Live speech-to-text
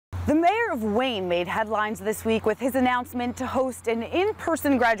The mayor of Wayne made headlines this week with his announcement to host an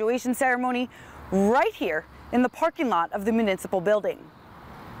in-person graduation ceremony right here in the parking lot of the municipal building.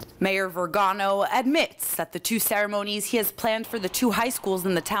 Mayor Vergano admits that the two ceremonies he has planned for the two high schools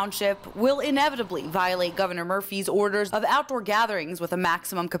in the township will inevitably violate Governor Murphy's orders of outdoor gatherings with a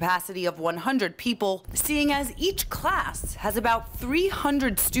maximum capacity of 100 people, seeing as each class has about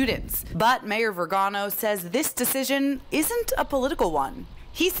 300 students. But Mayor Vergano says this decision isn't a political one.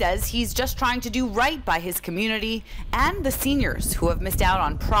 He says he's just trying to do right by his community and the seniors who have missed out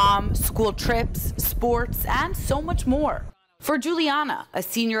on prom, school trips, sports, and so much more. For Juliana, a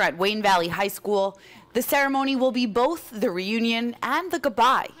senior at Wayne Valley High School, the ceremony will be both the reunion and the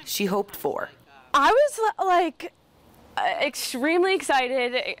goodbye she hoped for. I was extremely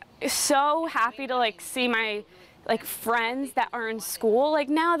excited, so happy to see my friends that are in school.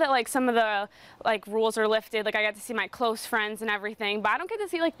 Now that some of the rules are lifted, I got to see my close friends and everything, but I don't get to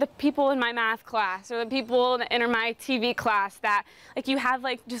see the people in my math class or the people in my TV class that you have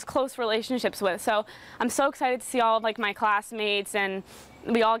just close relationships with. So I'm so excited to see all of my classmates, and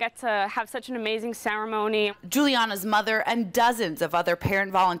we all get to have such an amazing ceremony. Juliana's mother and dozens of other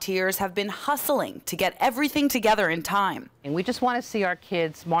parent volunteers have been hustling to get everything together in time. And we just want to see our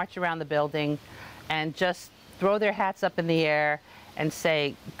kids march around the building and just throw their hats up in the air and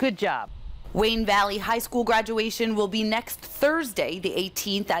say, good job. Wayne Valley High School graduation will be next Thursday, the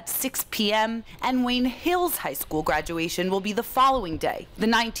 18th at 6 p.m. and Wayne Hills High School graduation will be the following day, the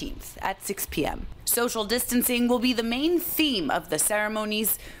 19th at 6 p.m. Social distancing will be the main theme of the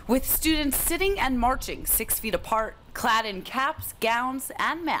ceremonies, with students sitting and marching 6 feet apart, clad in caps, gowns,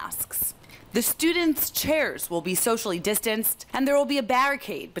 and masks. The students' chairs will be socially distanced, and there will be a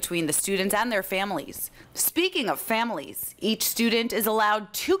barricade between the students and their families. Speaking of families, each student is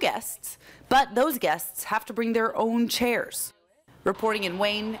allowed 2 guests, but those guests have to bring their own chairs. Reporting in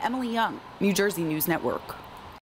Wayne, Emily Young, New Jersey News Network.